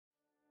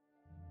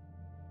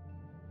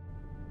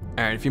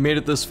Alright, if you made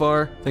it this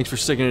far, thanks for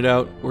sticking it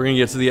out. We're gonna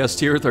get to the S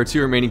tier with our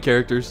 2 remaining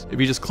characters. If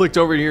you just clicked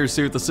over here to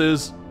see what this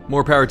is,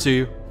 more power to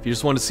you. If you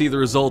just want to see the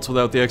results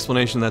without the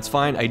explanation, that's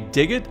fine. I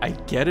dig it, I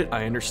get it,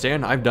 I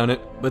understand, I've done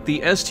it. But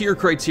the S tier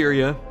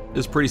criteria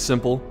is pretty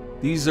simple.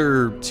 These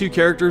are 2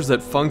 characters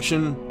that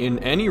function in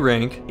any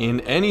rank,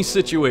 in any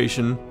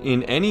situation,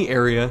 in any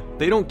area.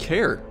 They don't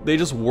care. They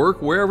just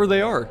work wherever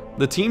they are.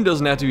 The team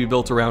doesn't have to be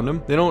built around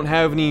them. They don't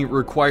have any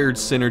required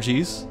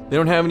synergies. They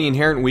don't have any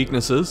inherent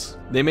weaknesses.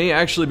 They may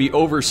actually be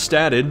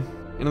overstated.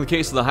 And in the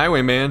case of the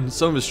Highwayman,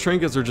 some of his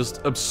trinkets are just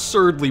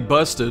absurdly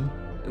busted,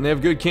 and they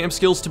have good camp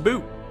skills to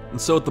boot.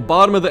 And so at the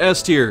bottom of the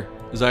S tier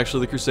is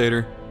actually the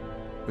Crusader,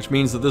 which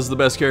means that this is the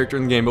best character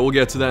in the game, but we'll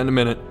get to that in a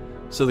minute.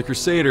 So the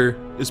Crusader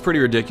is pretty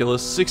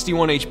ridiculous.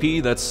 61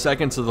 HP, that's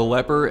second to the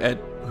Leper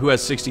who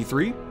has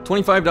 63.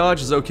 25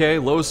 dodge is okay,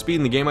 lowest speed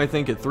in the game I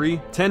think at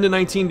 3. 10 to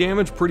 19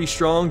 damage, pretty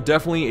strong,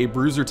 definitely a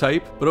bruiser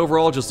type, but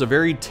overall just a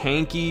very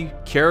tanky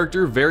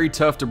character, very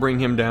tough to bring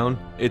him down.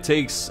 It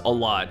takes a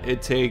lot.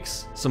 It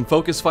takes some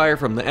focus fire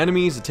from the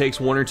enemies, it takes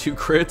 1 or 2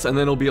 crits, and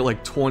then it'll be at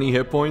like 20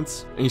 hit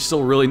points, and he's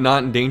still really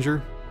not in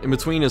danger. In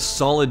between his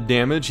solid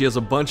damage, he has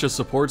a bunch of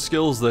support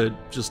skills that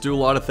just do a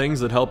lot of things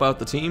that help out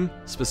the team.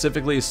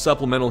 Specifically his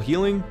supplemental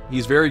healing.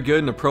 He's very good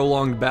in a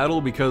prolonged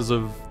battle because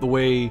of the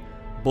way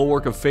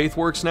Bulwark of Faith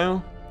works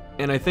now.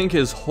 And I think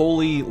his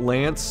Holy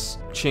Lance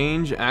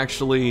change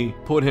actually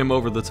put him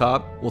over the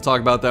top. We'll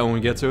talk about that when we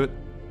get to it.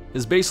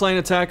 His baseline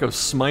attack of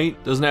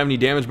Smite doesn't have any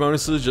damage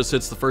bonuses, just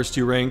hits the first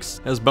 2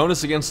 ranks. Has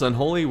bonus against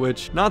Unholy,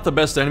 which not the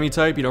best enemy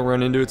type, you don't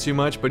run into it too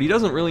much, but he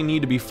doesn't really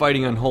need to be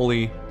fighting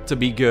Unholy to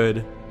be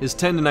good. His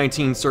 10 to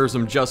 19 serves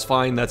him just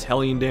fine. That's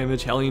Hellion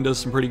damage. Hellion does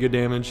some pretty good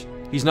damage.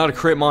 He's not a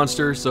crit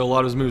monster, so a lot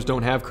of his moves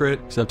don't have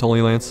crit, except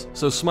Holy Lance.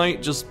 So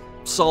Smite, just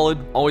solid.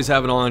 Always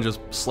have it on, just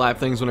slap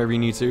things whenever you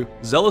need to.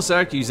 Zealous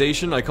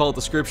Accusation, I call it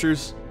the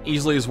scriptures.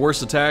 Easily his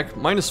worst attack.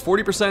 Minus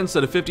 40%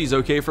 instead of 50 is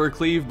okay for a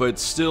cleave, but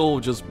still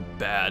just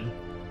bad.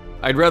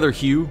 I'd rather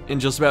hew in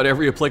just about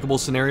every applicable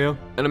scenario.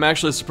 And I'm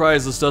actually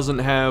surprised this doesn't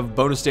have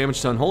bonus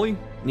damage to Unholy.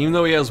 And even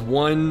though he has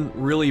one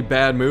really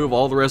bad move,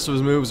 all the rest of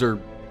his moves are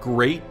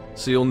great.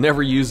 So you'll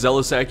never use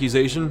Zealous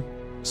Accusation.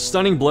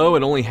 Stunning Blow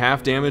at only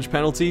half damage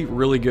penalty,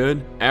 really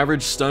good.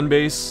 Average stun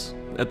base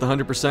at the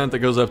 100% that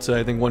goes up to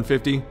I think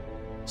 150.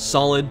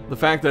 Solid. The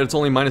fact that it's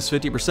only minus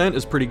 50%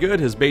 is pretty good.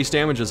 His base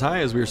damage is high,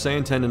 as we were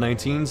saying, 10 to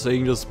 19, so you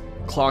can just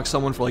clock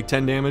someone for like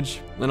 10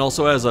 damage. And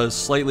also has a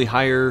slightly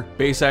higher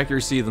base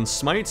accuracy than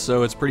Smite,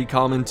 so it's pretty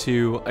common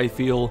to, I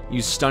feel,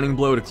 use Stunning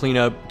Blow to clean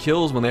up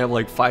kills when they have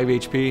like 5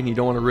 HP and you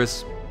don't want to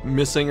risk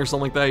missing or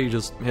something like that. You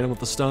just hit him with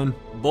the stun.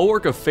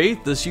 Bulwark of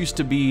Faith, this used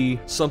to be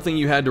something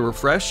you had to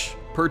refresh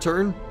per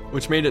turn,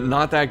 which made it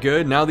not that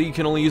good. Now that you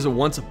can only use it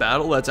once a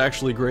battle, that's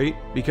actually great,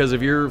 because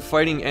if you're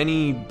fighting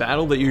any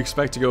battle that you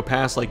expect to go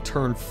past like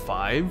turn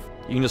 5,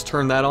 you can just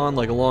turn that on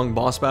like a long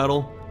boss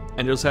battle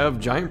and just have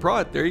giant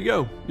prot. There you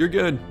go, you're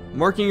good.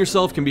 Marking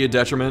yourself can be a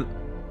detriment,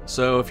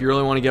 so if you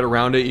really want to get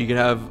around it, you can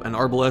have an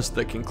Arbalest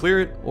that can clear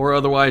it, or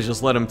otherwise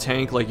just let him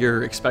tank like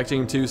you're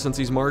expecting him to since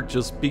he's marked.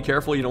 Just be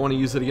careful, you don't want to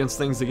use it against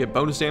things that get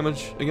bonus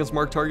damage against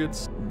marked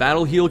targets.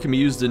 Battle heal can be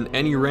used in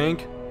any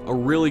rank, a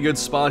really good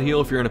spot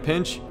heal if you're in a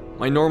pinch.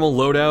 My normal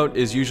loadout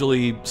is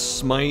usually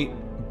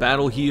Smite,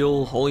 Battle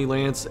Heal, Holy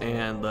Lance,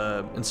 and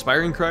the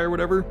Inspiring Cry or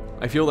whatever.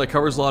 I feel that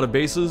covers a lot of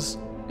bases,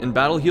 and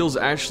Battle Heal's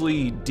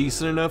actually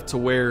decent enough to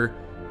where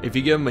if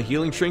you give him a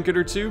healing trinket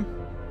or 2,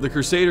 the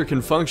Crusader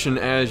can function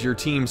as your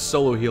team's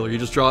solo healer. You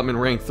just drop him in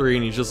rank 3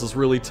 and he's just this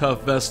really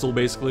tough Vestal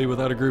basically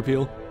without a group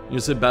heal. You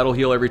just hit Battle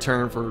Heal every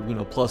turn for, you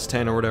know, plus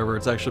 10 or whatever.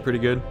 It's actually pretty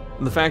good.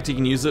 And the fact he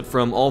can use it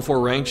from all 4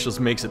 ranks just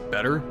makes it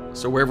better.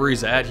 So wherever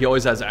he's at, he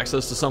always has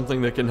access to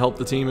something that can help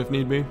the team if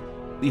need be.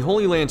 The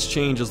Holy Lance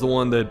change is the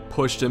one that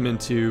pushed him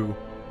into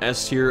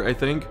S tier, I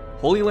think.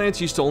 Holy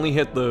Lance used to only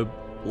hit the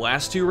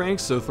last 2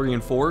 ranks, so 3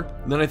 and 4.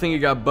 Then I think it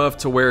got buffed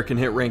to where it can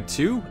hit rank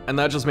 2, and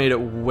that just made it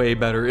way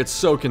better. It's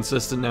so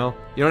consistent now.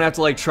 You don't have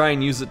to like try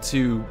and use it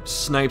to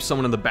snipe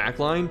someone in the back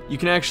line. You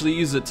can actually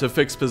use it to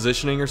fix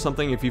positioning or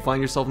something if you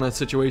find yourself in that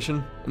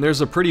situation. And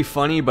there's a pretty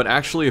funny but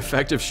actually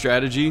effective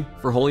strategy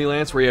for Holy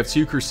Lance where you have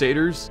 2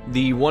 Crusaders.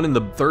 The one in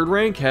the 3rd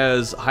rank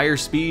has higher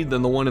speed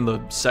than the one in the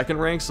 2nd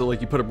rank, so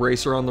like you put a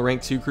bracer on the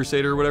rank 2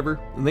 Crusader or whatever.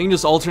 And they can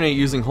just alternate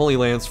using Holy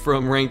Lance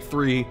from rank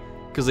 3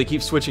 because they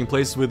keep switching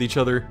places with each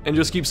other and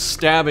just keep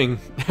stabbing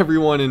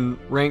everyone in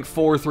rank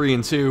 4, 3,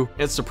 and 2.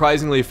 It's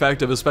surprisingly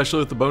effective, especially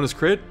with the bonus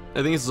crit.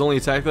 I think it's his only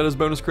attack that has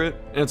bonus crit.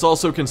 And it's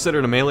also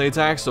considered a melee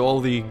attack, so all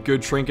the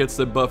good trinkets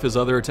that buff his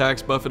other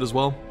attacks buff it as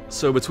well.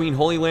 So between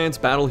Holy Lance,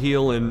 Battle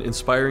Heal, and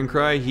Inspiring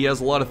Cry, he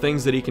has a lot of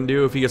things that he can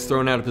do if he gets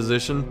thrown out of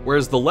position.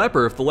 Whereas the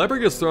Leper, if the Leper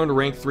gets thrown to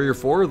rank 3 or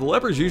 4, the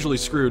Leper's usually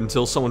screwed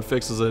until someone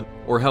fixes it,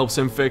 or helps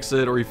him fix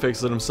it, or he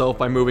fixes it himself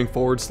by moving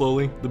forward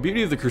slowly. The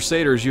beauty of the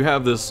Crusader is you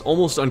have this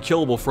almost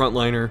unkillable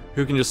frontliner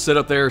who can just sit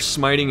up there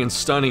smiting and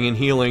stunning and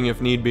healing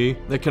if need be.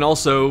 That can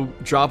also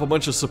drop a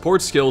bunch of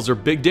support skills or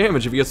big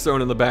damage if he gets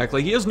thrown in the back.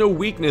 Like, he has no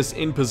weakness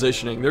in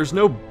positioning. There's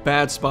no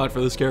bad spot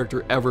for this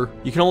character ever.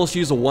 You can almost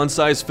use a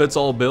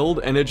one-size-fits-all build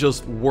and it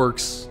just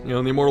works. You know,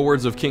 in the immortal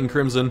words of King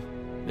Crimson,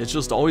 it's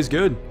just always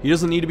good. He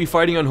doesn't need to be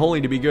fighting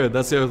unholy to be good.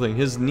 That's the other thing.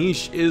 His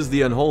niche is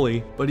the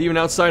unholy, but even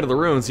outside of the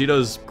runes, he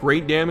does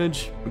great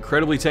damage,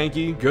 incredibly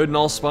tanky, good in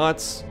all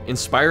spots,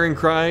 inspiring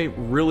cry,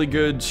 really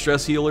good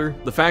stress healer.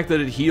 The fact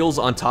that it heals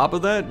on top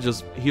of that,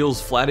 just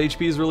heals flat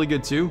HP, is really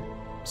good too.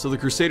 So the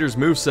Crusader's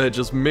moveset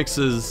just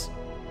mixes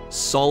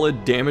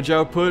solid damage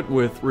output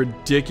with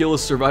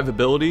ridiculous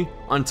survivability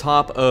on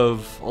top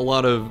of a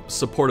lot of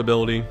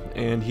supportability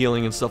and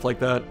healing and stuff like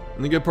that.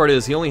 And the good part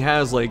is he only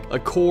has like a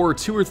core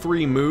 2 or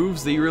 3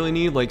 moves that you really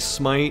need, like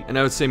Smite, and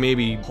I would say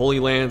maybe Holy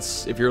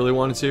Lance if you really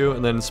wanted to,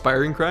 and then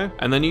Inspiring Cry.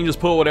 And then you can just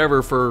put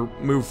whatever for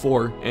move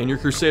 4, and your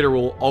Crusader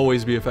will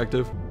always be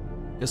effective.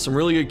 Has some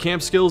really good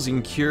camp skills. You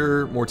can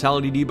cure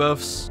mortality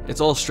debuffs. It's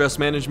all stress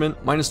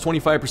management. Minus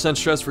 25%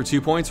 stress for 2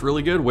 points.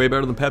 Really good. Way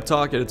better than Pep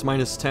Talk at its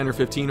minus 10 or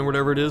 15 or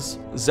whatever it is.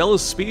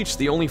 Zealous Speech,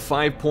 the only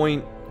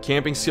 5-point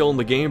camping skill in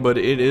the game, but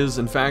it is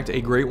in fact a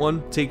great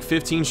one. Take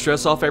 15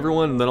 stress off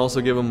everyone, and then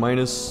also give them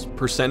minus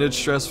percentage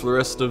stress for the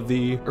rest of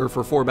the, or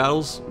for 4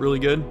 battles. Really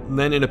good. And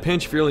then in a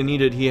pinch, if you really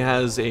need it, he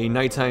has a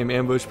nighttime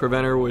ambush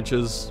preventer, which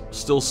is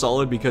still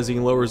solid because he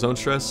can lower his own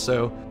stress.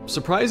 So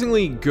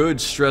surprisingly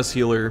good stress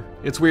healer.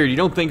 It's weird, you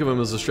don't think of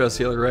him as a stress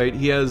healer, right?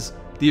 He has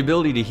the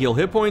ability to heal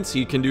hit points,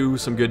 he can do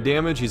some good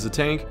damage, he's a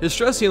tank. His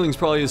stress healing is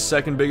probably his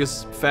second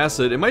biggest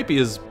facet. It might be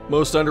his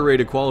most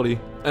underrated quality.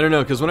 I don't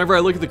know, because whenever I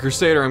look at the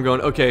Crusader, I'm going,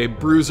 okay,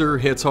 bruiser,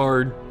 hits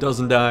hard,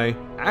 doesn't die.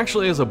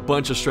 Actually has a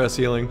bunch of stress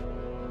healing.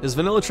 His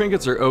vanilla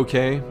trinkets are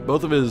okay.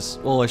 Both of his,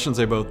 well, I shouldn't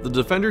say both. The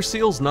Defender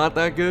Seal's not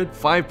that good.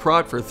 5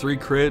 prot for 3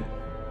 crit,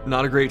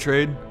 not a great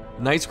trade.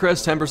 Knight's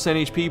Crest, 10%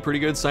 HP, pretty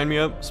good, sign me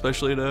up,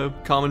 especially at a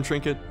common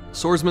trinket.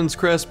 Swordsman's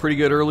Crest, pretty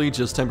good early,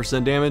 just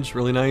 10% damage,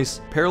 really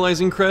nice.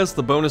 Paralyzing Crest,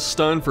 the bonus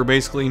stun for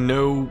basically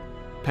no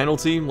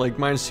penalty, like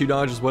minus 2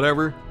 dodges,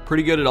 whatever.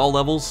 Pretty good at all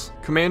levels.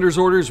 Commander's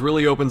Orders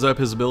really opens up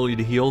his ability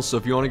to heal, so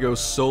if you want to go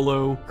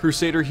solo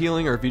Crusader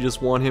healing, or if you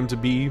just want him to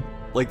be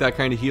like that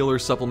kind of healer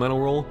supplemental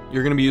role,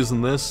 you're going to be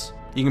using this.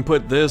 You can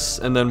put this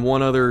and then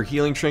one other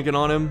healing trinket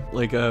on him,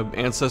 like a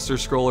Ancestor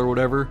Scroll or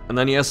whatever. And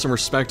then he has some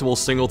respectable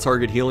single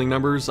target healing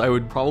numbers. I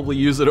would probably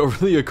use it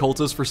over the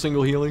Occultist for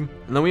single healing.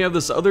 And then we have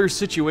this other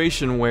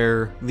situation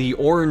where the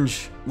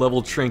orange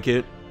level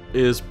trinket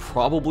is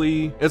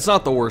probably, it's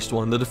not the worst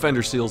one. The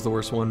Defender Seal's the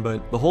worst one,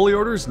 but the Holy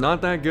Order's not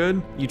that good.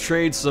 You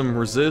trade some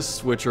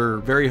resists, which are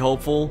very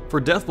helpful,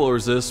 for Deathblow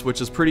resist, which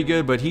is pretty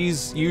good, but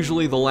he's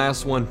usually the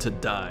last one to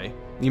die.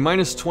 The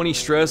minus 20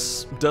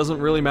 stress doesn't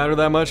really matter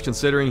that much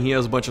considering he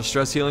has a bunch of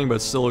stress healing, but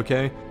it's still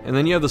okay. And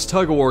then you have this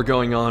tug of war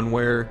going on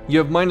where you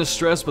have minus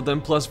stress but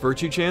then plus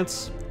virtue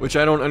chance, which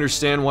I don't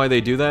understand why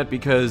they do that,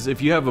 because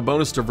if you have a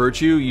bonus to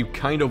virtue, you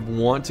kind of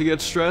want to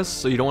get stress,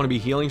 so you don't want to be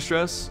healing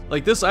stress.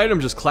 Like, this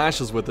item just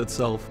clashes with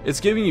itself.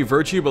 It's giving you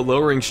virtue but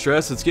lowering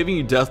stress. It's giving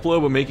you death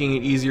blow but making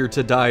it easier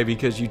to die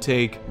because you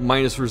take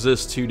minus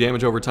resist to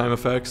damage over time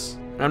effects.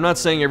 And I'm not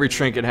saying every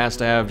trinket has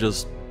to have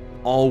just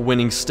all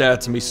winning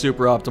stats and be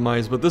super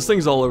optimized, but this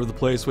thing's all over the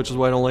place, which is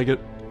why I don't like it.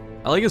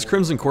 I like his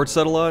Crimson Quartz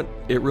set a lot.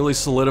 It really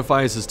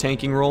solidifies his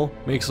tanking role,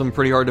 makes him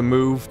pretty hard to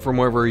move from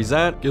wherever he's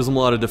at, gives him a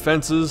lot of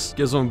defenses,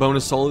 gives him a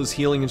bonus to all his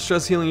healing and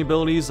stress healing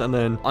abilities, and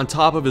then on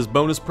top of his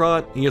bonus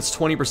prot, he gets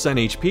 20%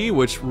 HP,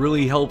 which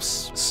really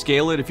helps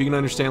scale it if you can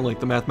understand like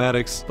the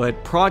mathematics.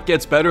 But prot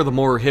gets better the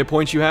more hit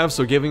points you have,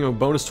 so giving him a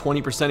bonus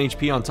 20%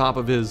 HP on top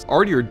of his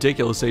already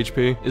ridiculous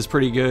HP is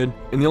pretty good.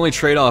 And the only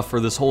trade-off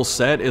for this whole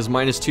set is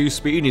minus 2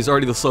 speed, and he's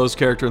already the slowest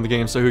character in the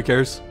game, so who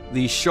cares?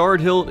 The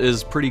Shard Hilt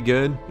is pretty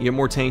good. You get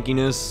more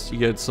tankiness, you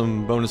get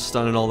some bonus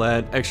stun and all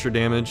that, extra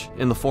damage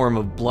in the form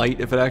of Blight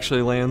if it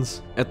actually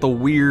lands, at the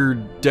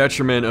weird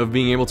detriment of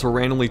being able to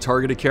randomly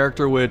target a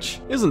character,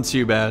 which isn't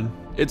too bad.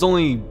 It's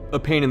only a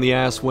pain in the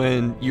ass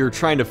when you're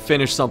trying to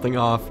finish something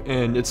off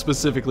and it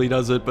specifically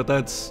does it, but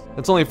that's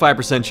only a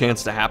 5%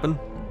 chance to happen.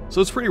 So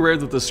it's pretty rare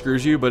that this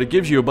screws you, but it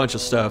gives you a bunch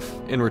of stuff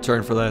in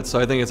return for that, so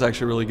I think it's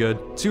actually really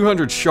good.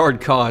 200 shard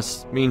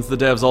cost means the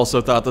devs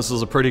also thought this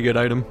was a pretty good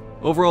item.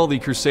 Overall, the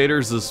Crusader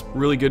is this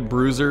really good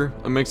bruiser,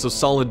 a mix of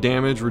solid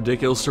damage,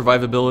 ridiculous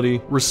survivability,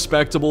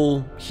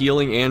 respectable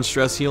healing and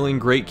stress healing,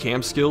 great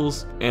camp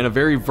skills, and a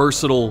very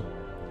versatile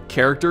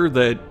character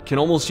that can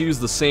almost use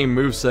the same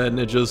moveset, and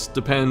it just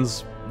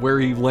depends where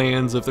he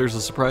lands, if there's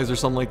a surprise or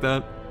something like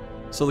that.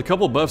 So the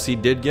couple buffs he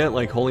did get,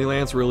 like Holy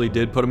Lance, really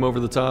did put him over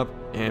the top,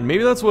 and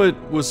maybe that's what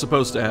was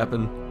supposed to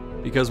happen.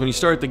 Because when you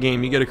start the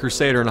game, you get a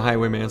Crusader and a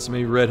Highwayman, so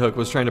maybe Red Hook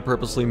was trying to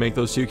purposely make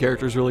those two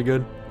characters really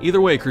good.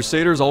 Either way,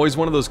 Crusader is always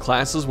one of those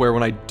classes where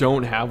when I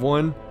don't have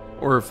one,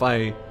 or if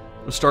I'm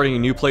starting a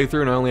new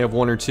playthrough and I only have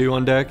 1 or 2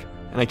 on deck,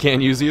 and I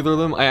can't use either of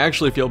them, I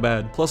actually feel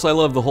bad. Plus, I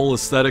love the whole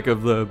aesthetic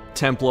of the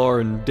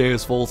Templar and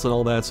Deus Vult and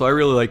all that, so I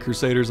really like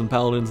Crusaders and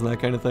Paladins and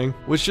that kind of thing,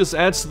 which just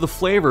adds to the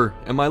flavor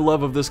and my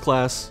love of this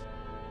class.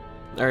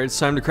 Alright, it's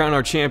time to crown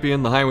our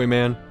champion, the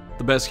Highwayman,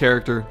 the best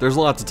character. There's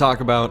a lot to talk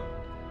about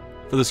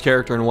for this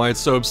character and why it's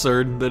so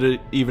absurd that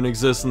it even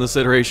exists in this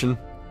iteration.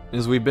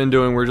 As we've been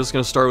doing, we're just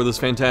going to start with his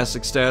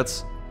fantastic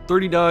stats.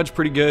 30 dodge,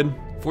 pretty good.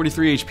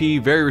 43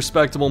 HP, very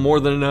respectable, more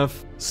than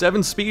enough.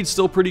 7 speed,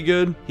 still pretty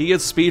good. He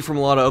gets speed from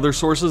a lot of other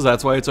sources,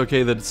 that's why it's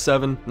okay that it's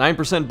 7.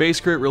 9% base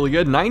crit, really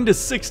good. 9 to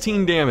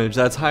 16 damage,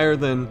 that's higher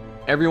than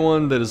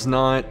everyone that is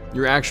not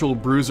your actual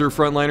bruiser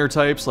frontliner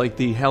types, like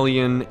the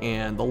Hellion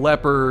and the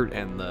Leopard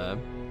and the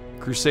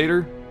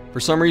Crusader. For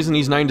some reason,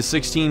 he's 9 to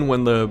 16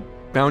 when the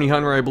Bounty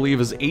Hunter, I believe,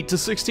 is 8 to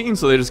 16,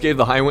 so they just gave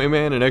the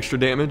Highwayman an extra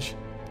damage.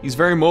 He's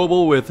very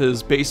mobile with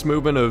his base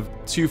movement of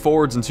 2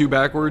 forwards and 2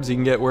 backwards. He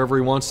can get wherever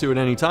he wants to at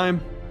any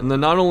time. And then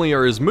not only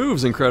are his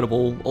moves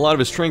incredible, a lot of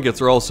his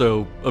trinkets are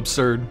also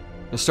absurd.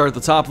 I start at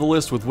the top of the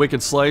list with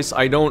Wicked Slice.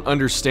 I don't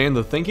understand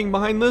the thinking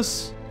behind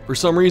this. For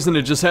some reason,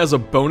 it just has a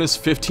bonus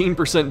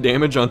 15%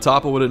 damage on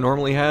top of what it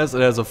normally has. It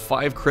has a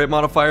 5 crit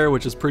modifier,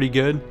 which is pretty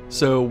good.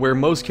 So where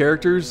most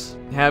characters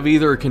have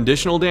either a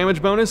conditional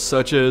damage bonus,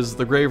 such as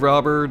the Grave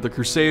Robber, the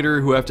Crusader,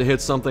 who have to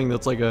hit something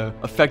that's like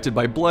affected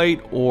by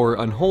Blight or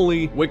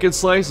Unholy, Wicked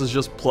Slice is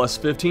just plus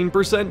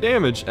 15%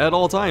 damage at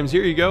all times.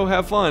 Here you go,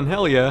 have fun,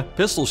 hell yeah.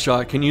 Pistol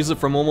Shot, can use it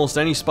from almost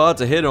any spot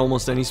to hit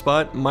almost any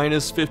spot.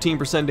 Minus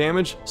 15%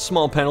 damage,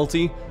 small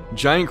penalty.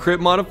 Giant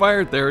crit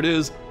modifier, there it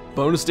is.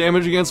 Bonus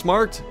damage against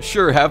marked?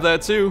 Sure, have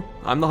that too.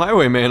 I'm the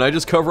Highwayman, I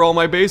just cover all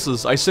my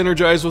bases. I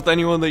synergize with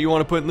anyone that you want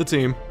to put in the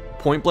team.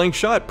 Point Blank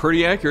Shot,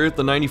 pretty accurate.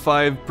 The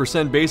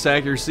 95% base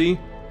accuracy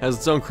has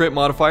its own crit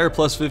modifier,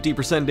 plus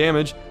 50%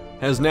 damage.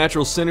 Has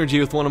natural synergy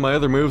with one of my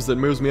other moves that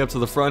moves me up to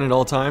the front at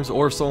all times,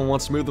 or if someone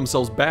wants to move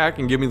themselves back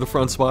and give me the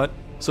front spot.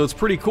 So it's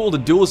pretty cool to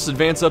duelist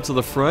advance up to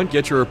the front,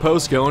 get your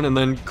riposte going, and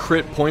then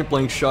crit point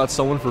blank shot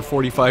someone for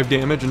 45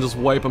 damage and just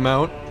wipe them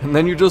out. And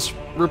then you're just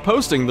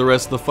riposting the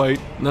rest of the fight.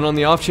 And then on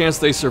the off chance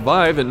they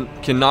survive and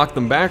can knock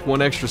them back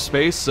 1 extra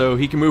space so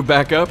he can move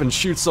back up and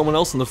shoot someone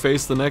else in the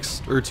face the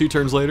next, or 2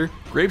 turns later.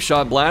 Grape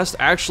Shot Blast,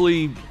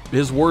 actually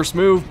his worst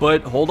move,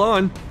 but hold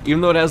on.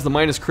 Even though it has the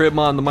minus crit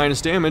mod and the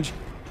minus damage,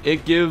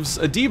 it gives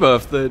a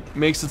debuff that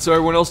makes it so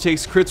everyone else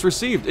takes crits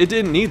received. It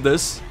didn't need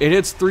this. It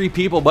hits 3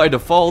 people by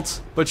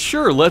default, but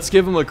sure, let's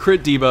give him a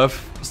crit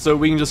debuff so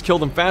we can just kill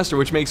them faster,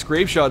 which makes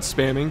Grape Shot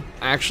spamming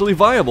actually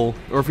viable.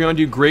 Or if you want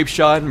to do Grape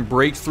Shot and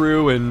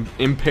Breakthrough and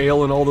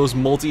Impale and all those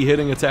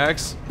multi-hitting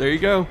attacks, there you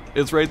go.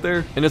 It's right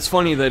there. And it's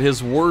funny that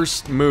his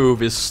worst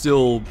move is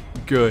still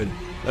good.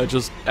 That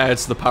just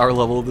adds to the power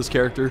level of this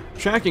character.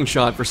 Tracking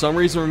Shot, for some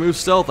reason, removes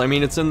stealth. I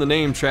mean, it's in the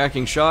name,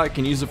 Tracking Shot.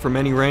 Can use it from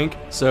any rank.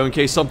 So in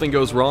case something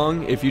goes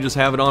wrong, if you just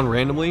have it on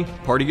randomly,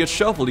 party gets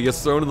shuffled. He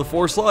gets thrown to the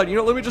 4 slot. You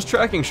know, let me just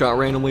Tracking Shot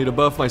randomly to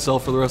buff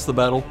myself for the rest of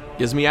the battle.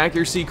 Gives me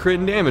accuracy, crit,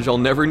 and damage. I'll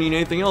never need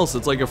anything else.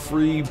 It's like a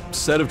free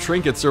set of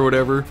trinkets or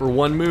whatever for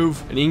 1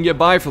 move. And you can get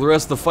by for the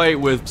rest of the fight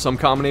with some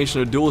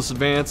combination of Duelist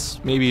Advance,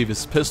 maybe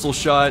his Pistol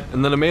Shot,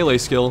 and then a melee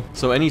skill.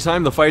 So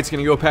anytime the fight's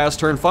gonna go past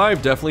turn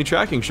 5, definitely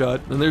Tracking Shot.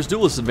 And there's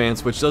Duelist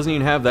Advance, which doesn't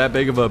even have that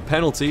big of a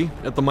penalty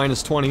at the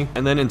minus 20,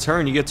 and then in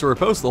turn you get to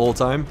riposte the whole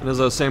time, and as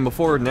I was saying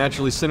before, it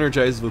naturally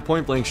synergizes with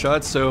point blank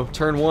shots, so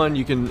turn 1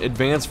 you can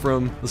advance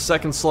from the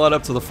 2nd slot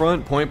up to the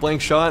front, point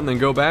blank shot, and then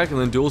go back and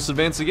then duelist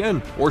advance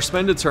again, or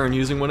spend a turn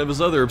using one of his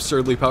other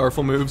absurdly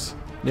powerful moves.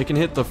 And it can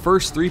hit the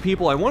first 3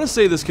 people. I want to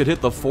say this could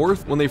hit the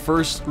 4th when they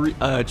first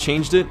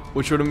changed it,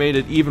 which would have made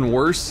it even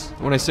worse.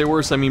 When I say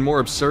worse, I mean more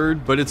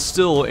absurd, but it's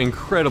still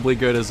incredibly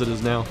good as it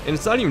is now. And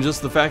it's not even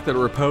just the fact that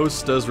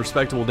riposte does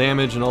respectable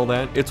damage and all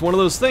that. It's one of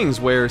those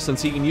things where,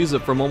 since he can use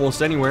it from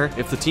almost anywhere,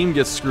 if the team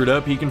gets screwed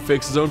up, he can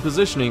fix his own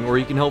positioning, or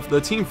he can help the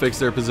team fix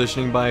their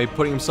positioning by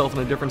putting himself in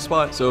a different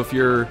spot. So if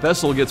your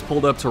Vessel gets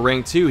pulled up to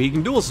rank 2, he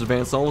can duelist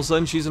advance, and all of a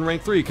sudden she's in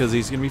rank 3 because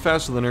he's going to be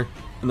faster than her.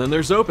 And then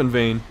there's Open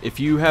Vein. If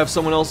you have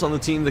someone else on the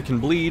team that can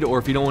bleed, or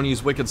if you don't want to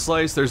use Wicked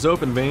Slice, there's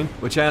Open Vein,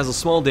 which has a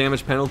small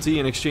damage penalty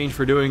in exchange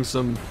for doing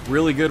some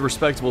really good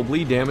respectable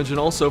bleed damage, and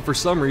also, for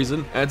some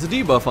reason, adds a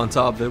debuff on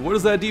top of it. What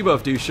does that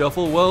debuff do,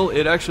 Shuffle? Well,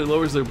 it actually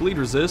lowers their bleed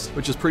resist,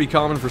 which is pretty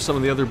common for some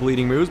of the other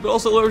bleeding moves, but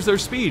also lowers their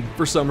speed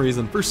for some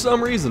reason. For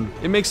some reason.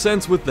 It makes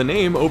sense with the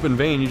name, Open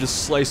Vein. You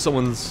just slice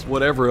someone's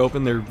whatever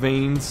open, their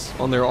veins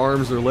on their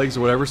arms or legs or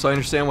whatever, so I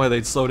understand why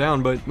they'd slow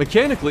down, but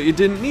mechanically, it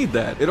didn't need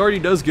that. It already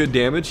does good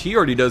damage. He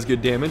already does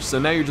good damage. So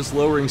now you're just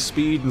lowering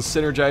speed and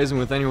synergizing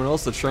with anyone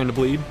else that's trying to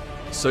bleed.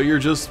 So you're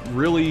just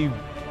really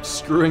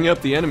screwing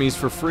up the enemies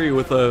for free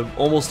with a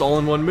almost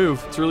all-in-one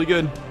move. It's really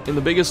good. And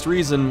the biggest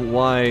reason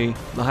why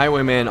the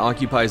Highwayman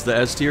occupies the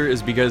S tier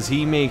is because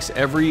he makes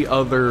every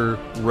other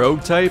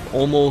rogue type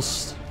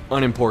almost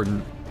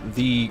unimportant.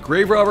 The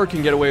Grave Robber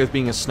can get away with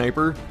being a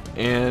sniper,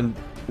 and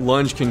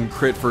Lunge can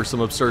crit for some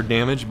absurd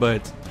damage,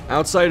 but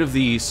outside of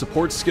the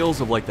support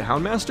skills of like the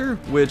Houndmaster,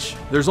 which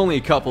there's only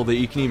a couple that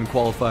you can even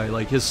qualify,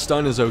 like his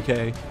stun is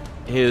okay,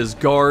 his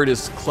guard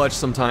is clutch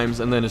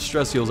sometimes, and then his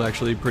stress heal is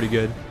actually pretty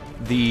good.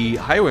 The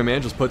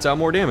Highwayman just puts out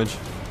more damage.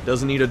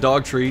 Doesn't need a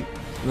dog treat.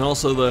 And then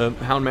also the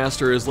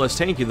Houndmaster is less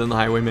tanky than the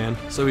Highwayman,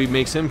 so he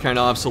makes him kind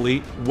of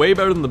obsolete. Way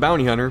better than the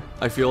Bounty Hunter.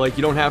 I feel like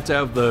you don't have to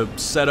have the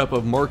setup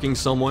of marking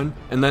someone,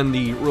 and then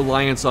the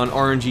reliance on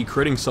RNG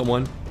critting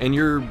someone, and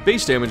your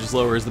base damage is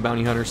lower as the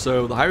Bounty Hunter,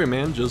 so the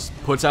Highwayman just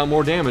puts out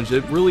more damage.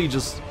 It really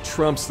just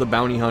trumps the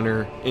Bounty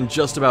Hunter in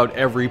just about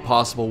every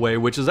possible way,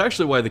 which is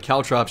actually why the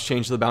Caltrops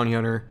change to the Bounty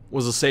Hunter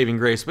was a saving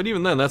grace. But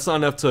even then, that's not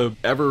enough to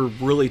ever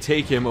really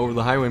take him over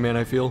the Highwayman,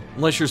 I feel.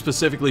 Unless you're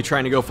specifically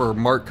trying to go for a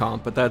mark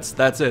comp, but that's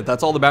it.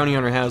 That's all the Bounty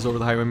Hunter has over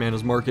the Highwayman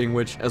is marking,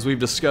 which, as we've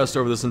discussed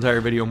over this entire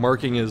video,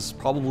 marking is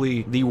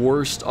probably the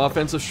worst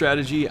offensive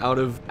strategy out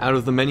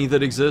of the many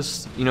that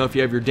exist. You know, if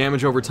you have your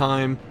damage over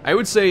time, I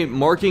would say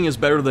marking is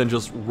better than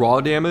just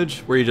raw damage,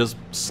 where you just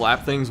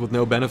slap things with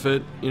no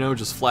benefit, you know,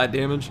 just flat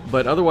damage.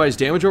 But otherwise,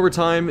 damage over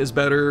time is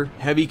better,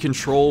 heavy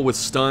control with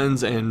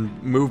stuns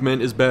and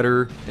movement is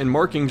better, and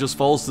marking just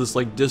falls to this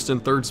like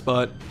distant third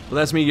spot. But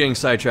that's me getting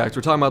sidetracked.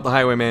 We're talking about the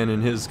Highwayman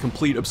and his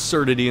complete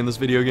absurdity in this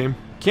video game.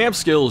 Camp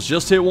skills,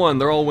 just hit one,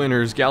 they're all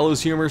winners.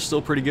 Gallows humor is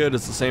still pretty good,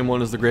 it's the same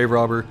one as the Grave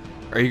Robber.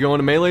 Are you going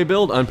to melee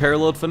build?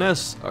 Unparalleled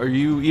finesse. Are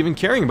you even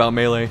caring about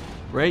melee?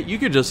 Right? You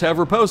could just have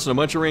riposte and a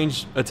bunch of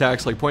ranged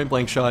attacks like point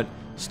blank shot.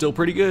 Still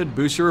pretty good.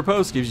 Boost your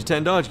riposte, gives you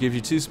 10 dodge, gives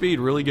you 2 speed,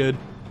 really good.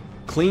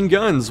 Clean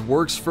guns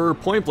works for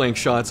point blank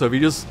shot, so if you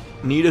just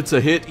needed to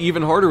hit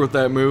even harder with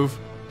that move,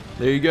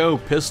 there you go.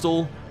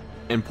 Pistol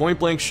and point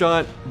blank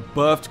shot,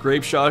 buffed,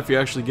 grape shot if you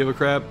actually give a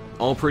crap,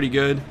 all pretty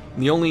good.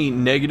 The only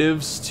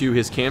negatives to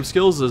his camp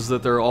skills is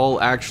that they're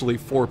all actually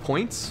 4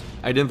 points.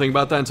 I didn't think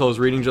about that until I was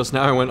reading just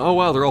now. I went, oh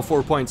wow, they're all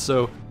 4 points,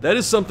 so that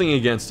is something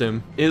against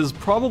him. Is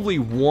probably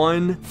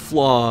one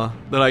flaw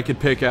that I could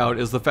pick out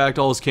is the fact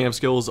all his camp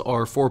skills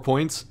are 4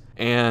 points,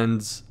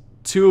 and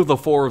 2 of the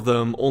 4 of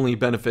them only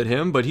benefit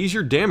him, but he's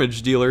your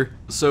damage dealer,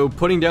 so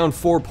putting down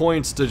 4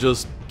 points to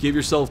just give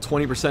yourself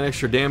 20%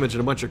 extra damage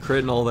and a bunch of crit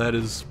and all that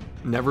is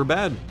never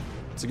bad.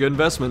 It's a good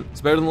investment.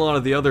 It's better than a lot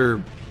of the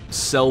other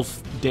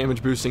self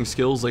damage boosting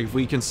skills. Like if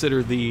we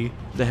consider the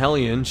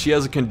Hellion, she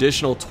has a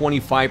conditional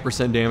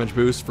 25% damage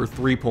boost for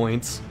 3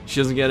 points. She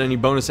doesn't get any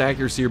bonus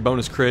accuracy or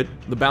bonus crit.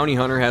 The Bounty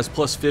Hunter has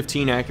plus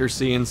 15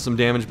 accuracy and some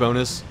damage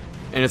bonus,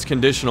 and it's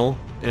conditional.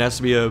 It has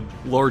to be a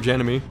large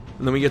enemy.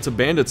 And then we get to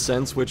Bandit's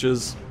Sense, which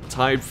is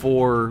tied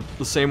for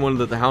the same one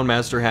that the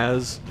Houndmaster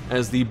has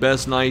as the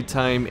best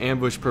nighttime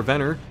ambush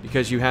preventer,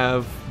 because you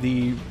have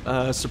the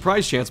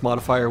surprise chance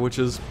modifier, which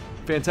is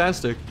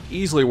fantastic.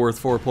 Easily worth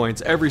 4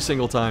 points every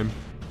single time.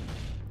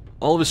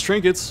 All of his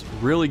trinkets,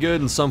 really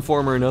good in some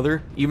form or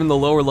another. Even the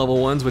lower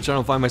level ones, which I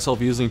don't find myself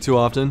using too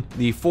often.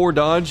 The 4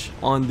 dodge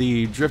on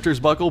the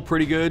Drifter's Buckle,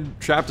 pretty good.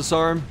 Trap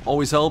Disarm,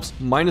 always helps.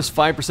 Minus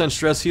 5%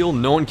 stress heal,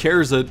 no one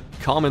cares at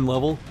common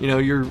level. You know,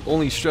 you're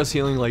only stress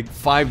healing like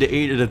 5 to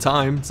 8 at a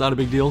time. It's not a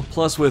big deal.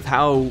 Plus with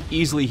how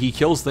easily he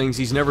kills things,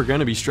 he's never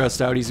gonna be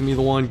stressed out. He's gonna be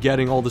the one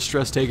getting all the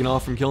stress taken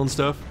off from killing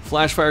stuff.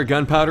 Flashfire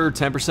Gunpowder,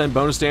 10%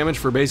 bonus damage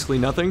for basically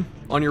nothing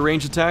on your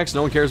range attacks.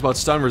 No one cares about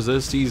stun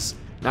resist. He's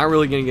not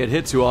really going to get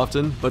hit too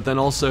often, but then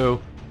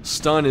also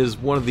stun is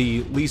one of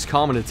the least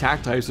common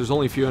attack types. There's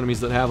only a few enemies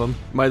that have them.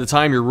 By the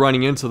time you're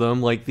running into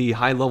them, like the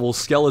high-level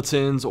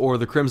skeletons or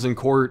the Crimson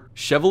Court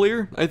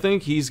Chevalier, I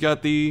think he's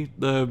got the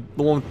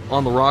one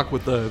on the rock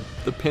with the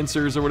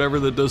pincers or whatever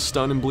that does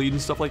stun and bleed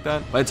and stuff like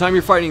that. By the time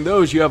you're fighting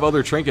those, you have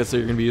other trinkets that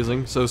you're going to be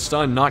using. So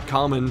stun, not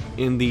common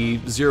in the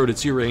 0 to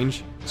 2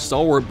 range.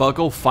 Stalwart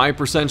Buckle,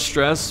 5%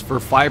 stress for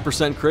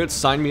 5% crits,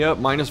 sign me up,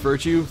 minus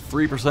virtue,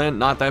 3%,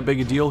 not that big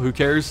a deal, who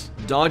cares?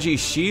 Dodgy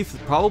Sheath,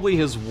 probably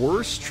his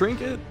worst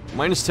trinket.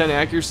 Minus 10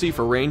 accuracy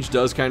for range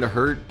does kind of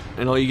hurt,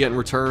 and all you get in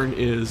return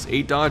is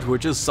 8 dodge,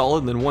 which is solid,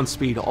 and then 1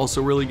 speed,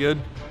 also really good.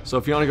 So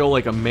if you want to go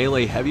like a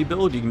melee heavy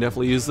build, you can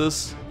definitely use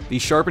this. The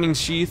Sharpening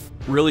Sheath,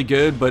 really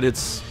good, but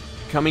it's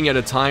coming at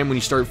a time when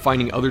you start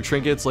finding other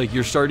trinkets, like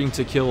you're starting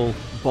to kill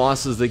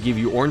bosses that give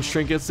you orange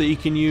trinkets that you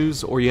can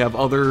use, or you have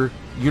other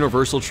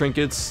universal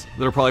trinkets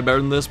that are probably better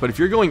than this. But if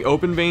you're going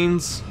open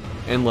veins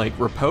and like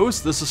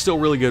riposte, this is still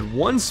really good.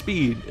 1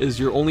 speed is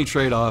your only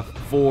trade-off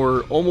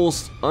for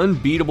almost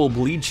unbeatable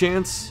bleed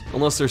chance,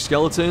 unless they're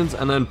skeletons,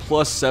 and then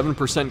plus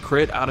 7%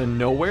 crit out of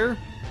nowhere.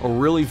 A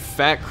really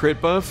fat crit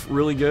buff,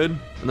 really good.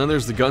 And then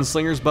there's the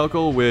Gunslinger's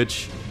Buckle,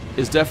 which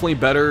is definitely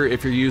better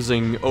if you're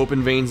using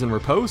open veins and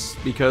riposte,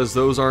 because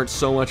those aren't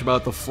so much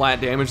about the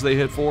flat damage they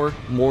hit for,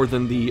 more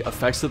than the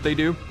effects that they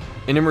do.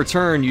 And in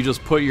return, you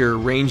just put your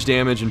range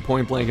damage and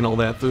point blank and all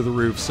that through the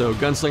roof. So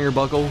Gunslinger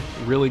Buckle,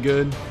 really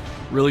good.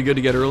 Really good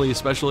to get early,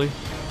 especially.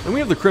 And we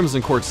have the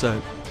Crimson Court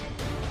set.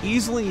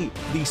 Easily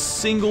the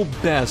single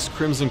best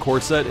Crimson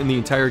Court set in the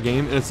entire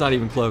game, and it's not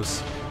even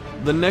close.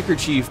 The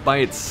Neckerchief by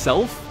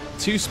itself,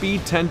 2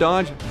 speed, 10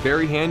 dodge,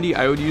 very handy.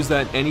 I would use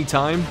that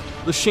anytime.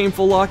 The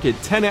Shameful Locket,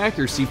 10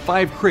 accuracy,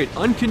 5 crit,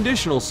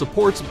 unconditional,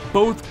 supports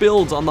both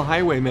builds on the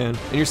Highwayman.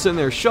 And you're sitting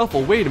there,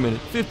 shuffle, wait a minute,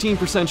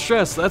 15%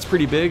 stress, that's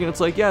pretty big. And it's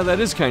like, yeah,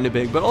 that is kind of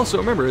big. But also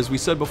remember, as we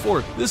said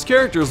before, this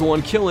character is the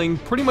one killing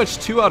pretty much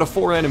 2 out of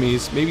 4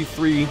 enemies, maybe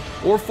 3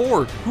 or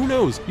 4, who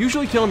knows?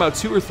 Usually killing about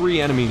 2 or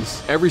 3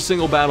 enemies every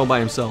single battle by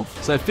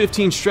himself. So that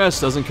 15 stress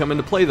doesn't come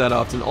into play that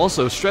often.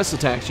 Also, stress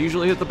attacks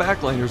usually hit the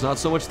backliners, not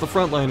so much the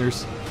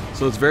frontliners.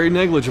 So it's very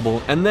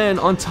negligible. And then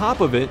on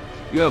top of it,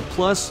 you have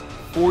plus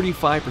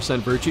 45%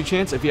 virtue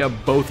chance if you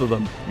have both of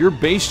them. Your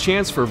base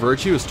chance for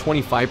virtue is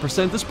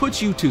 25%. This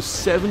puts you to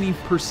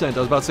 70%. I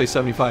was about to say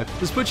 75.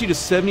 This puts you to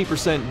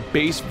 70%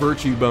 base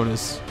virtue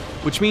bonus,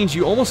 which means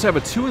you almost have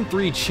a 2 in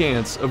 3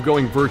 chance of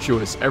going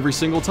virtuous every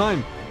single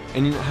time.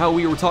 And how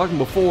we were talking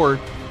before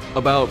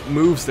about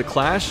moves that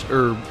clash,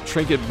 or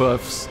trinket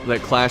buffs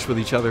that clash with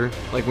each other,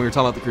 like when we were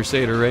talking about the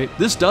Crusader, right?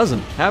 This doesn't.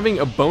 Having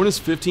a bonus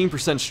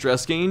 15%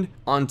 stress gain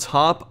on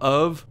top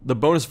of the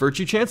bonus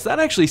virtue chance, that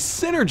actually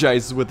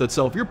synergizes with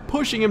itself. You're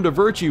pushing him to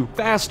virtue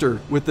faster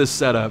with this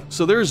setup.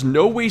 So there's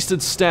no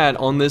wasted stat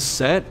on this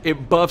set.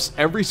 It buffs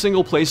every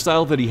single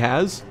playstyle that he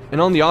has. And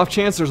on the off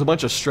chance there's a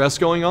bunch of stress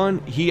going on,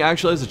 he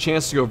actually has a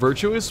chance to go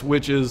virtuous,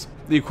 which is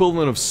the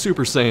equivalent of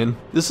Super Saiyan.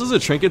 This is a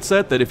trinket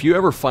set that if you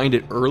ever find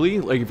it early,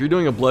 like if you're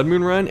doing a Blood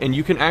Moon run and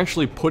you can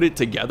actually put it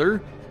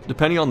together,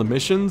 depending on the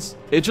missions,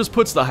 it just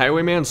puts the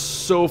Highwayman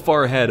so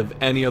far ahead of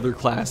any other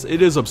class.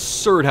 It is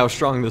absurd how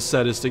strong this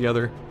set is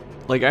together.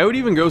 Like, I would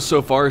even go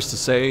so far as to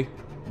say,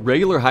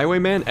 regular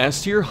Highwayman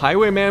S tier,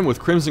 Highwayman with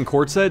Crimson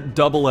Court set,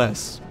 double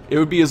S. It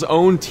would be his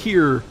own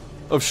tier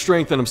of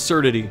strength and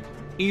absurdity.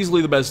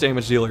 Easily the best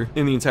damage dealer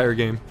in the entire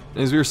game.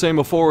 As we were saying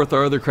before with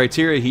our other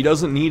criteria, he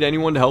doesn't need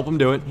anyone to help him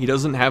do it. He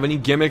doesn't have any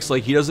gimmicks,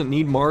 like he doesn't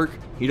need Mark,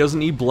 he doesn't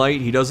need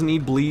Blight, he doesn't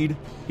need Bleed,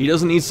 he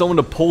doesn't need someone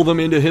to pull them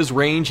into his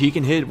range. He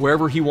can hit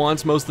wherever he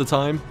wants most of the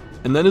time.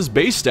 And then his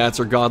base stats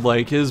are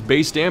godlike. His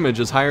base damage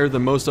is higher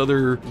than most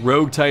other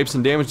rogue types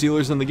and damage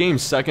dealers in the game,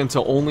 second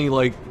to only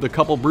like the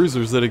couple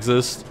bruisers that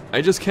exist. I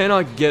just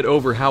cannot get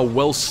over how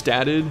well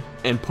statted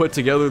and put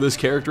together this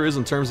character is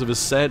in terms of his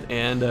set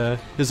and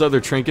his other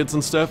trinkets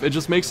and stuff. It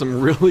just makes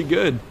him really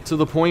good, to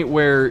the point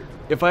where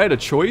if I had a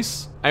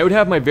choice, I would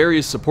have my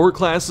various support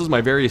classes,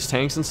 my various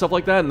tanks and stuff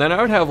like that, and then I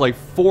would have like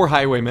 4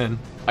 Highwaymen.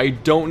 I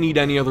don't need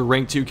any other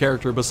rank 2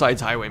 character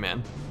besides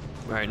Highwayman.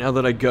 Alright, now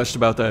that I gushed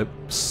about that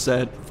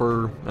set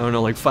for, I don't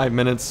know, like 5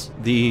 minutes,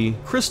 the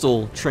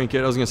crystal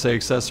trinket, I was gonna say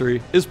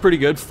accessory, is pretty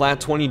good. Flat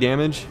 20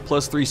 damage,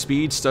 plus 3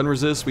 speed, stun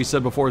resist, we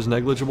said before, is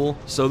negligible.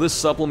 So this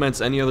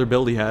supplements any other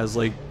build he has.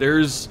 Like,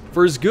 there's,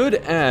 for as good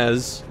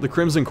as the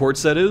Crimson Court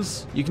set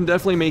is, you can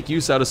definitely make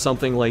use out of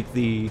something like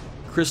the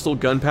crystal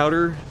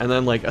gunpowder, and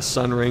then like a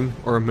sun ring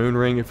or a moon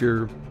ring if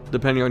you're,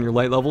 depending on your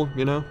light level,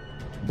 you know?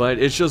 But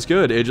it's just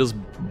good. It just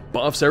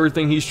buffs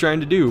everything he's trying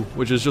to do,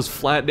 which is just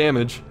flat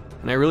damage.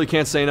 And I really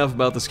can't say enough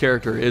about this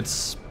character.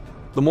 It's,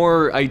 the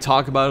more I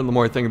talk about it, the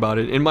more I think about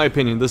it. In my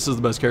opinion, this is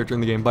the best character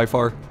in the game, by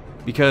far.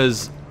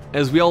 Because,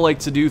 as we all like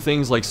to do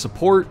things like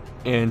support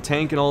and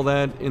tank and all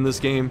that in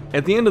this game,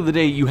 at the end of the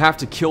day, you have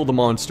to kill the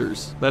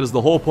monsters. That is the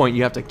whole point.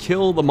 You have to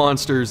kill the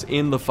monsters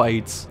in the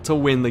fights to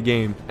win the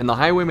game. And the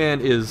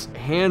Highwayman is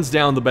hands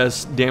down the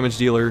best damage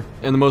dealer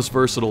and the most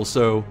versatile.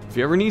 So, if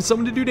you ever need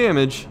someone to do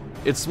damage,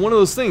 it's one of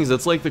those things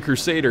that's like the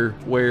Crusader,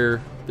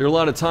 where there are a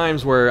lot of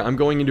times where I'm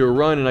going into a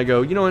run and I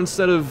go, you know,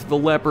 instead of the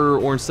Leper,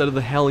 or instead of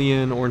the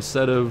Hellion, or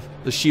instead of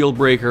the Shield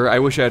Breaker, I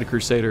wish I had a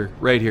Crusader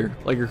right here.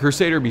 Like, a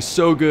Crusader would be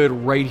so good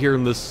right here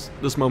in this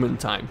moment in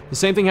time. The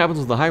same thing happens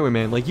with the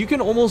Highwayman. Like, you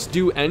can almost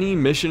do any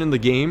mission in the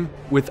game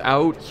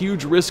without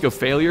huge risk of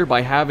failure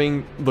by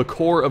having the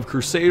core of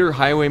Crusader,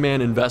 Highwayman,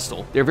 and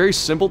Vestal. They're very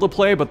simple to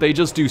play, but they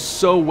just do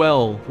so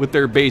well with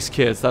their base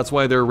kits. That's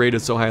why they're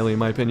rated so highly, in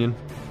my opinion.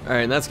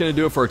 Alright, and that's going to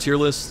do it for our tier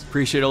list.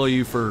 Appreciate all of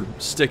you for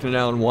sticking it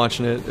out and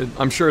watching it.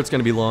 I'm sure it's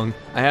going to be long.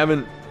 I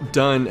haven't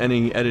done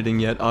any editing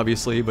yet,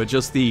 obviously, but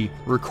just the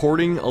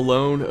recording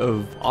alone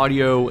of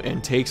audio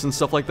and takes and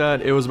stuff like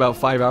that, it was about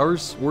 5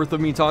 hours worth of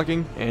me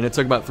talking, and it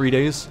took about 3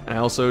 days. And I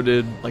also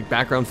did like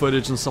background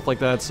footage and stuff like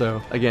that, so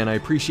again, I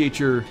appreciate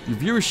your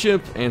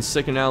viewership and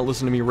sticking out,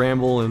 listening to me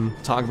ramble and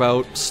talk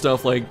about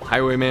stuff like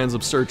Highwayman's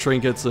absurd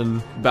trinkets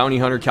and bounty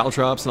hunter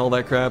caltrops and all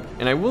that crap.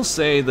 And I will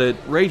say that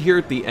right here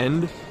at the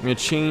end, I'm going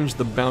to change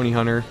the bounty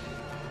hunter.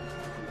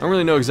 I don't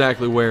really know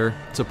exactly where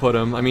to put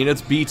him. I mean,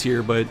 it's B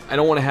tier, but I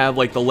don't want to have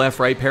like the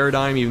left-right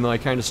paradigm, even though I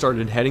kind of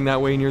started heading that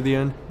way near the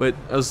end. But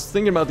I was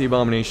thinking about the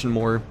Abomination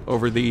more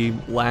over the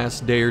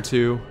last day or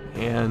two,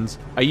 and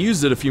I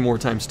used it a few more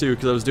times too,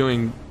 because I was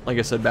doing, like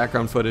I said,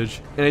 background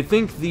footage. And I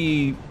think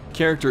the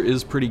character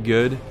is pretty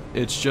good.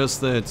 It's just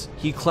that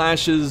he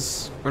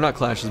clashes, or not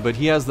clashes, but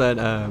he has that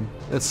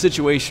that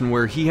situation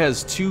where he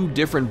has 2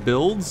 different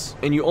builds,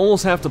 and you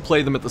almost have to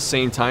play them at the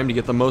same time to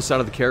get the most out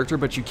of the character,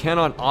 but you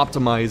cannot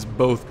optimize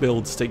both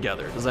builds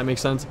together. Does that make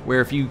sense?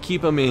 Where if you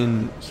keep him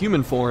in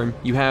human form,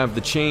 you have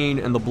the chain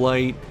and the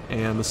blight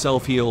and the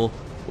self-heal,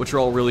 which are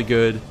all really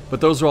good,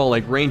 but those are all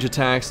like range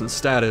attacks and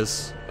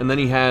status, and then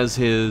he has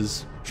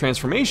his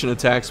transformation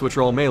attacks, which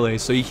are all melee,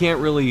 so you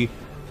can't really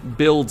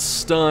build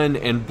stun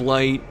and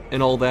blight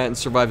and all that and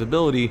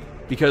survivability,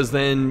 because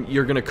then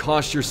you're going to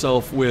cost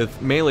yourself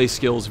with melee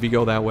skills if you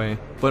go that way.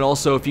 But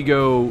also if you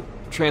go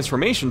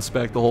transformation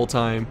spec the whole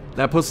time,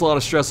 that puts a lot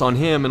of stress on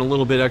him and a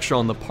little bit extra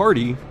on the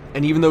party.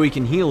 And even though he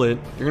can heal it,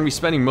 you're going to be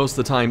spending most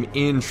of the time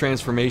in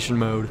transformation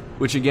mode,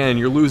 which again,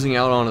 you're losing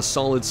out on a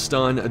solid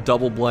stun, a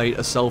double blight,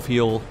 a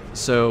self-heal.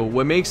 So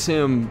what makes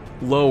him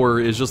lower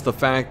is just the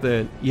fact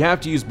that you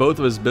have to use both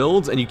of his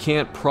builds and you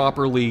can't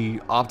properly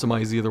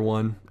optimize either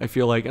one, I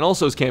feel like. And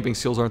also his camping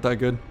skills aren't that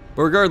good.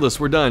 But regardless,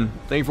 we're done.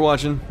 Thank you for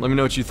watching. Let me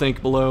know what you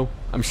think below.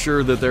 I'm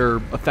sure that there are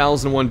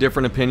 1,001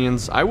 different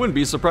opinions. I wouldn't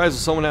be surprised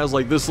if someone has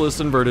like this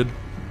list inverted,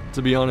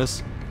 to be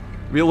honest.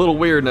 It'd be a little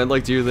weird and I'd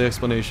like to hear the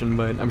explanation,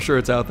 but I'm sure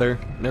it's out there.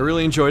 And I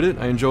really enjoyed it.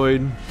 I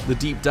enjoyed the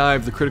deep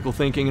dive, the critical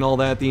thinking and all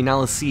that, the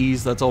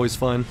analyses, that's always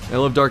fun. I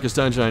love Darkest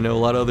Dungeon, I know a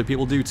lot of other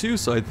people do too,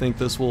 so I think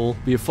this will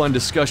be a fun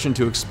discussion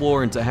to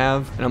explore and to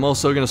have. And I'm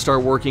also going to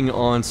start working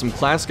on some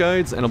class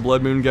guides and a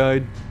Blood Moon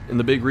guide. And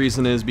the big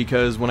reason is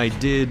because when I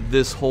did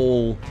this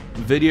whole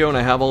video and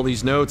I have all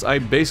these notes, I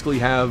basically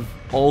have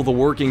all the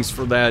workings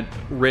for that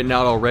written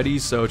out already,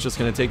 so it's just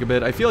going to take a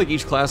bit. I feel like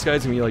each class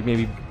guide's going to be like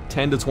maybe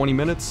 10 to 20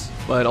 minutes,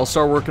 but I'll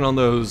start working on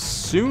those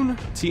soon,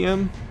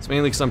 TM. It's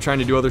mainly because I'm trying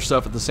to do other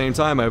stuff at the same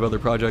time. I have other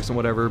projects and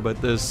whatever,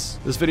 but this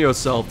video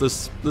itself,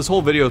 this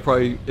whole video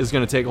probably is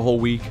going to take a whole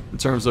week in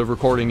terms of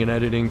recording and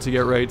editing to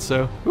get right,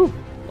 so whew,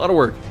 a lot of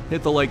work.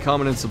 Hit the like,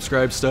 comment, and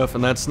subscribe stuff,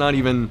 and that's not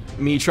even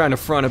me trying to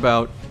front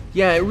about,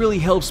 yeah, it really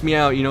helps me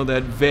out, you know,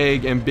 that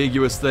vague,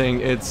 ambiguous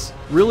thing. It's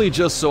really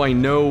just so I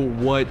know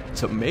what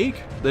to make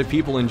that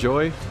people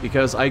enjoy,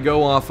 because I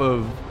go off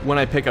of when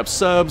I pick up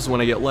subs, when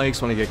I get likes,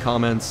 when I get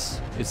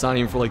comments. It's not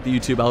even for like the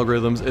YouTube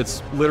algorithms.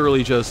 It's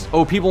literally just,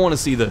 oh, people want to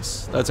see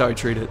this. That's how I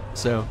treat it.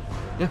 So,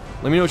 yeah,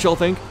 let me know what y'all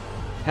think.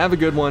 Have a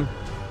good one,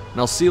 and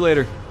I'll see you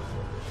later.